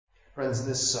Friends,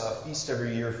 this feast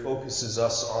every year focuses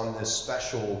us on this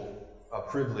special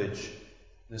privilege,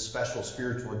 this special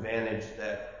spiritual advantage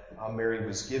that Mary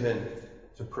was given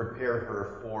to prepare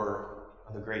her for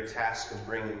the great task of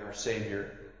bringing our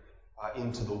Savior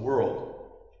into the world.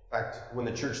 In fact, when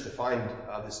the church defined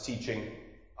this teaching,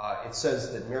 it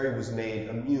says that Mary was made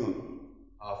immune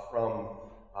from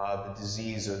the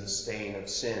disease or the stain of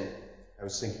sin. I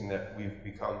was thinking that we've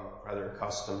become rather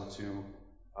accustomed to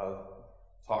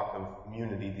talk of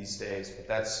immunity these days, but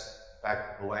that's in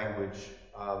fact the language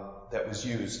that was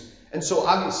used. And so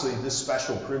obviously this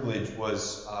special privilege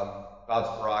was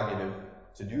God's prerogative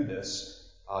to do this,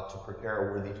 to prepare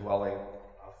a worthy dwelling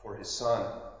for his Son.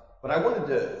 But I wanted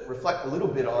to reflect a little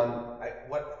bit on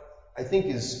what I think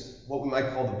is what we might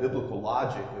call the biblical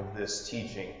logic of this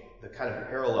teaching, the kind of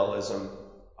parallelism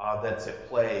that's at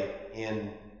play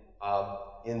in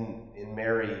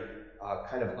Mary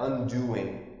kind of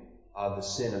undoing the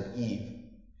sin of Eve.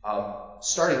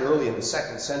 Starting early in the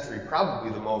 2nd century,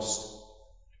 probably the most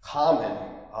common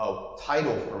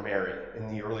title for Mary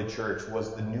in the early church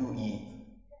was the New Eve.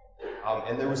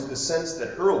 And there was the sense that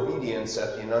her obedience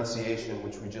at the Annunciation,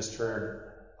 which we just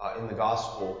heard in the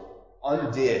Gospel,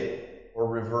 undid or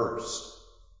reversed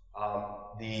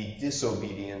the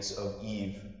disobedience of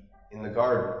Eve in the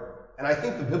garden. And I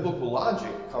think the biblical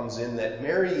logic comes in that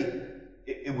Mary,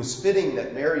 it was fitting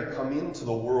that Mary come into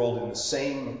the world in the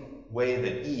same way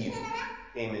that Eve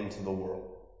came into the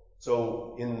world.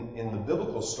 So in the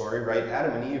biblical story, right,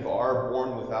 Adam and Eve are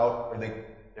born without, or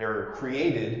they're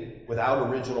created without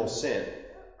original sin,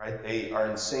 right? They are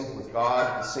in sync with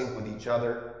God, in sync with each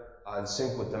other, in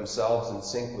sync with themselves, in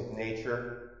sync with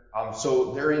nature.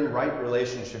 So they're in right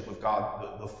relationship with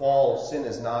God. The fall, sin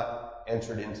is not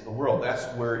entered into the world. That's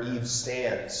where Eve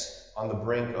stands on the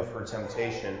brink of her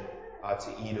temptation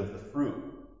to eat of the fruit.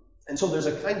 And so there's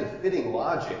a kind of fitting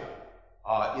logic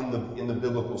in the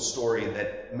biblical story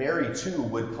that Mary too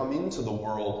would come into the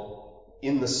world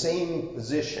in the same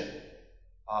position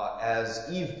as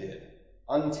Eve did,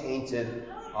 untainted,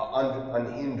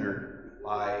 unhindered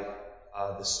by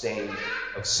the stain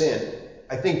of sin.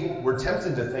 I think we're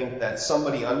tempted to think that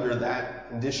somebody under that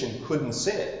condition couldn't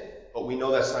sin, but we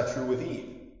know that's not true with Eve,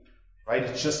 right?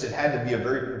 It's just it had to be a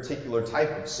very particular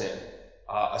type of sin,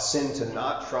 a sin to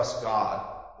not trust God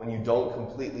when you don't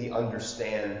completely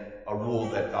understand a rule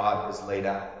that God has laid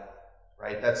out,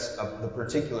 right? That's the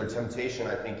particular temptation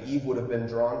I think Eve would have been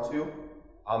drawn to,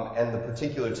 and the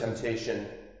particular temptation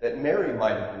that Mary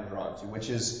might have been drawn to, which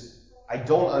is, I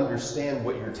don't understand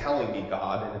what you're telling me,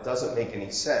 God, and it doesn't make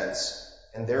any sense,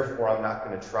 and therefore I'm not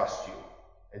going to trust you.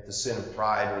 Right? The sin of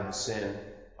pride or the sin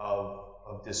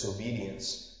of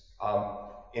disobedience.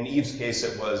 In Eve's case,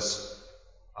 it was,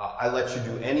 I let you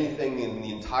do anything in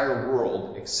the entire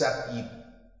world except eat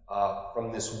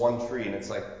from this one tree. And it's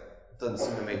like, it doesn't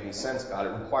seem to make any sense, God.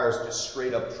 It requires just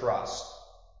straight up trust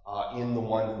in the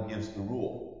one who gives the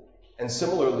rule. And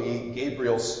similarly,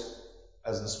 Gabriel,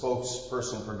 as the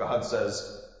spokesperson for God,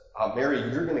 says, Mary,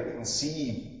 you're going to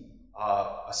conceive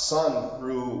a son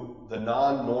through the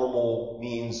non-normal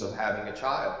means of having a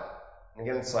child. And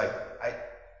again, it's like,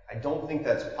 I don't think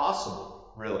that's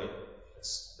possible, really.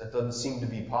 That doesn't seem to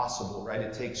be possible, right?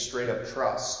 It takes straight up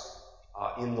trust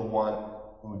in the one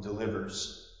who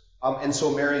delivers. And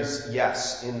so Mary's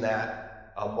yes in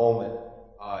that moment,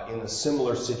 in the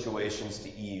similar situations to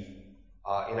Eve,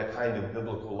 in a kind of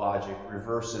biblical logic,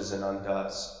 reverses and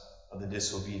undoes the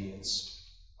disobedience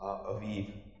of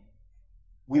Eve.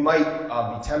 We might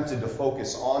be tempted to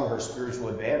focus on her spiritual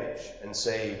advantage and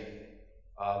say,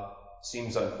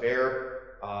 seems unfair.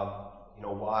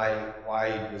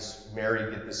 Why does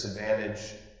Mary get this advantage?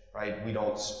 Right? We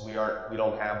don't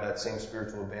have that same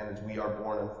spiritual advantage. We are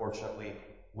born, unfortunately,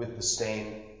 with the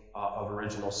stain of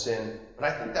original sin. But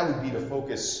I think that would be to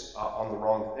focus on the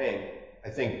wrong thing. I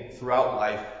think throughout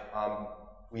life,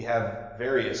 we have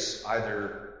various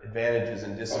either advantages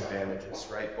and disadvantages,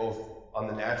 right? Both on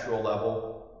the natural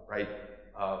level, right?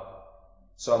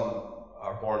 Some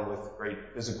are born with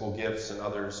great physical gifts and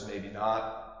others maybe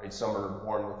not. Right? Some are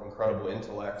born with incredible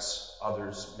intellects,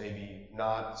 others maybe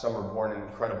not. Some are born in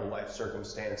incredible life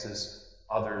circumstances,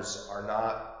 others are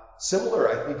not. Similar,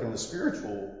 I think, in the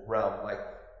spiritual realm. Like,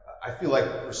 I feel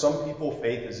like for some people,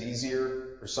 faith is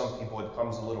easier. For some people, it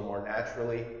comes a little more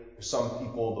naturally. For some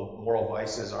people, the moral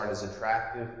vices aren't as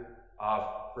attractive.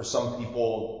 For some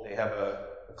people, they have a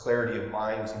clarity of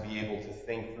mind to be able to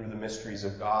think through the mysteries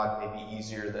of God, maybe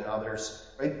easier than others.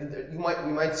 Right? We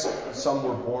might say some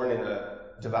were born in a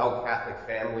devout Catholic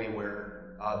family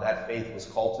where that faith was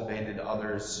cultivated,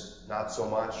 others not so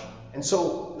much. And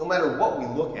so no matter what we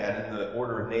look at in the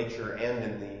order of nature and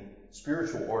in the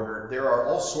spiritual order, there are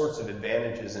all sorts of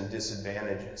advantages and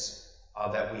disadvantages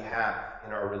that we have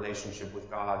in our relationship with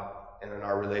God and in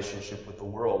our relationship with the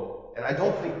world. And I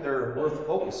don't think they're worth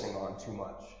focusing on too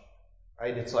much.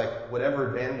 Right? It's like whatever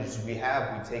advantages we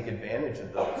have, we take advantage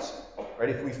of those. Right?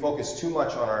 If we focus too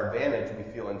much on our advantage,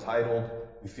 we feel entitled,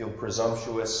 we feel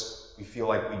presumptuous, we feel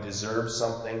like we deserve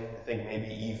something. I think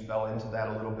maybe Eve fell into that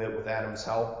a little bit with Adam's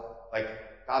help. Like,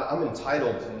 God, I'm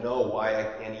entitled to know why I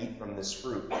can't eat from this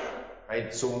fruit.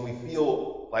 Right? So when we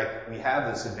feel like we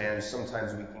have this advantage,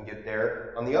 sometimes we can get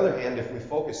there. On the other hand, if we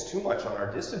focus too much on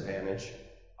our disadvantage,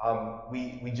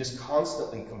 we just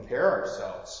constantly compare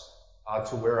ourselves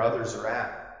to where others are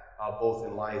at, both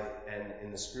in life and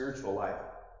in the spiritual life.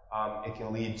 It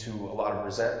can lead to a lot of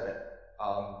resentment,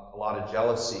 a lot of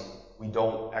jealousy. We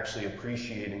don't actually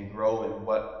appreciate and grow in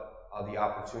what the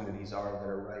opportunities are that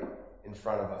are right in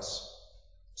front of us.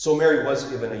 So Mary was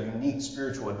given a unique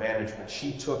spiritual advantage, but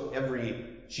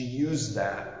she used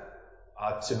that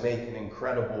to make an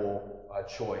incredible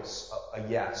choice, a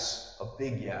yes, a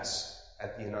big yes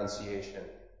at the Annunciation.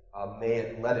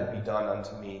 Let it be done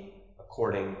unto me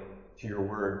according to your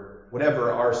word.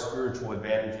 Whatever our spiritual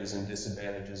advantages and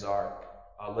disadvantages are,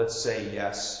 let's say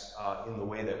yes in the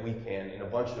way that we can, in a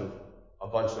bunch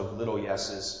of little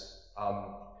yeses.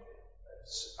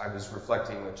 I was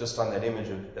reflecting just on that image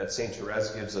that St.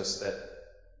 Therese gives us, that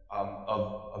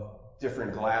of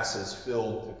different glasses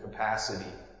filled to capacity,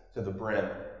 to the brim,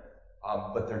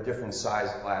 but they're different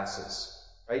sized glasses,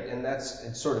 right? And it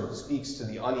sort of speaks to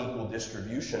the unequal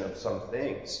distribution of some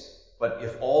things. But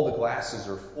if all the glasses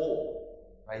are full,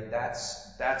 right,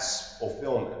 that's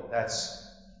fulfillment,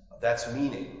 that's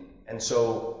meaning. And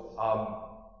so,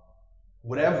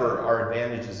 whatever our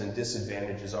advantages and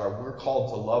disadvantages are, we're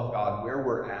called to love God where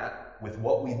we're at with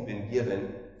what we've been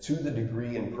given to the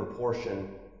degree and proportion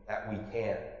that we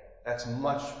can. That's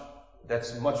much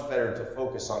better to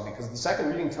focus on, because the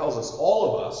second reading tells us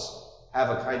all of us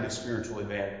have a kind of spiritual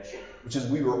advantage, which is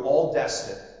we were all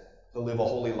destined to live a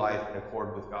holy life in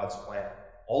accord with God's plan.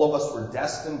 All of us were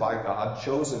destined by God,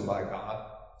 chosen by God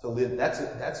to live.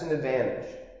 That's an advantage,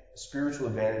 a spiritual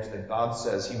advantage that God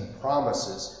says He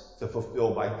promises to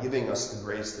fulfill by giving us the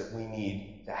grace that we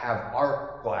need to have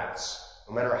our glass,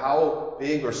 no matter how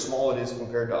big or small it is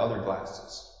compared to other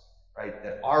glasses, right?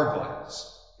 That our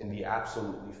glass can be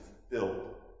absolutely filled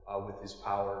with His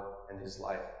power and His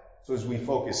life. So as we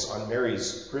focus on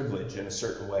Mary's privilege in a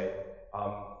certain way,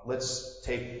 let's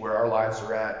take where our lives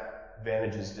are at,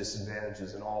 advantages,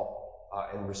 disadvantages, and all,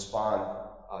 and respond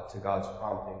to God's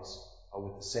promptings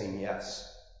with the same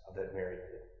yes that Mary did.